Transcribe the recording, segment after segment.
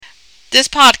This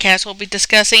podcast will be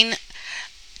discussing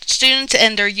students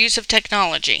and their use of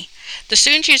technology. The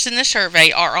students used in this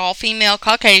survey are all female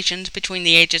Caucasians between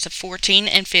the ages of 14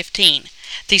 and 15.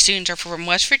 These students are from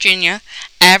West Virginia,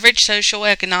 average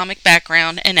socioeconomic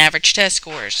background, and average test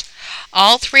scores.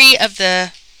 All three of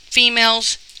the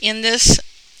females in this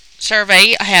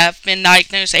survey have been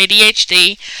diagnosed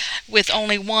ADHD, with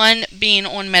only one being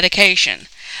on medication.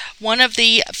 One of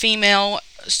the female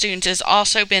students has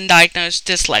also been diagnosed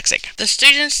dyslexic. The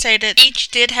students stated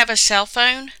each did have a cell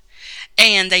phone,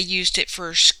 and they used it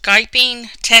for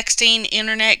Skyping, texting,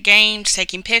 internet games,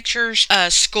 taking pictures,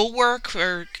 schoolwork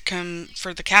for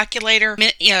the calculator,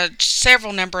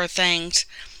 several number of things.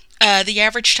 The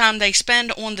average time they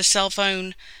spend on the cell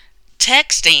phone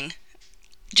texting,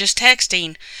 just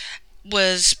texting,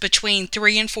 was between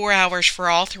 3 and 4 hours for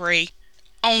all three.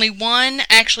 Only one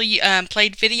actually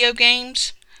played video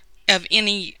games of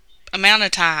any amount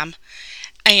of time,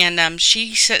 and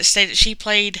she stated she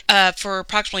played for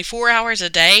approximately 4 hours a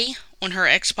day on her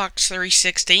Xbox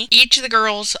 360. Each of the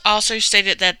girls also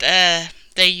stated that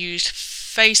they used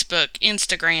Facebook,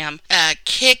 Instagram,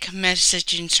 Kik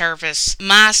messaging service,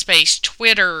 MySpace,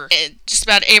 Twitter, just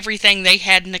about everything they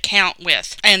had an account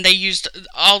with, and they used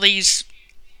all these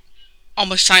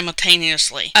almost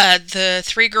simultaneously. The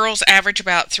three girls average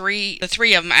about the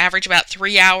three of them average about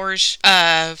 3 hours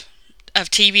of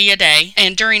TV a day,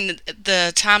 and during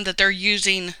the time that they're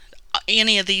using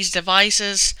any of these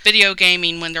devices, video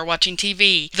gaming when they're watching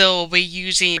TV, they'll be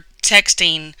using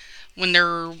texting. When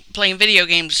they're playing video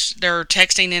games, they're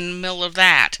texting in the middle of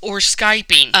that, or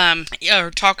Skyping,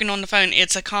 or talking on the phone.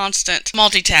 It's a constant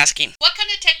multitasking. What kind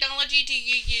of technology do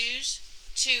you use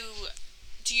to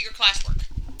do your classwork?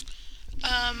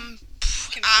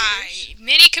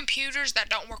 Many computers that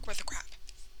don't work worth a crap.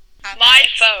 My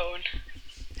phone.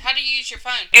 How do you use your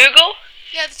phone? Google?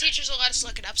 Yeah, the teachers will let us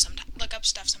look up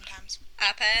stuff sometimes.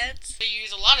 iPads? So you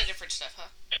use a lot of different stuff, huh?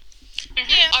 Mm-hmm.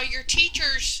 Yeah. Are your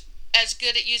teachers as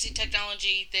good at using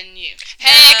technology than you?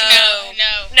 Heck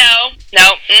no.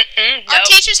 No. Our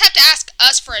teachers have to ask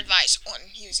us for advice on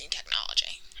using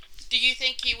technology. Do you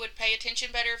think you would pay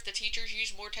attention better if the teachers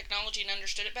used more technology and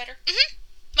understood it better? Mm-hmm.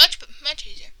 Much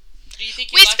easier. Do you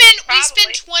think We spend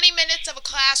Probably. 20 minutes of a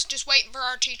class just waiting for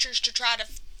our teachers to try to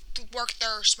work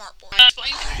their smart board.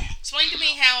 Explain to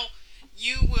me how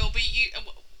you will be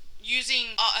using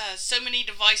so many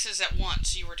devices at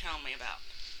once. You were telling me about.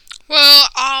 Well,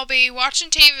 I'll be watching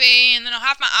TV, and then I'll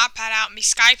have my iPad out and be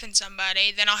Skyping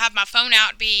somebody. Then I'll have my phone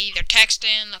out and be either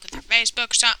texting, looking through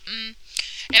Facebook or something,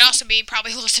 and also be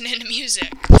probably listening to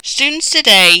music. Students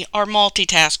today are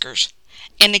multitaskers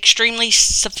and extremely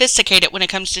sophisticated when it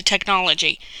comes to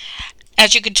technology.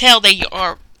 As you can tell, they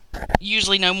are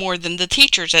usually know more than the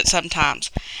teachers at some times,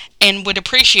 and would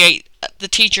appreciate the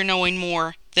teacher knowing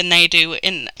more than they do,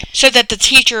 and so that the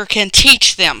teacher can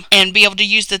teach them and be able to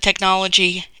use the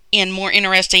technology in more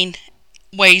interesting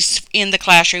ways in the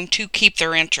classroom to keep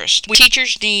their interest.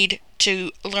 Teachers need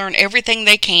to learn everything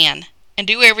they can and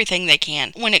do everything they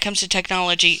can when it comes to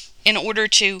technology in order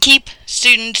to keep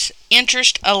students'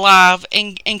 interest alive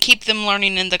and keep them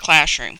learning in the classroom.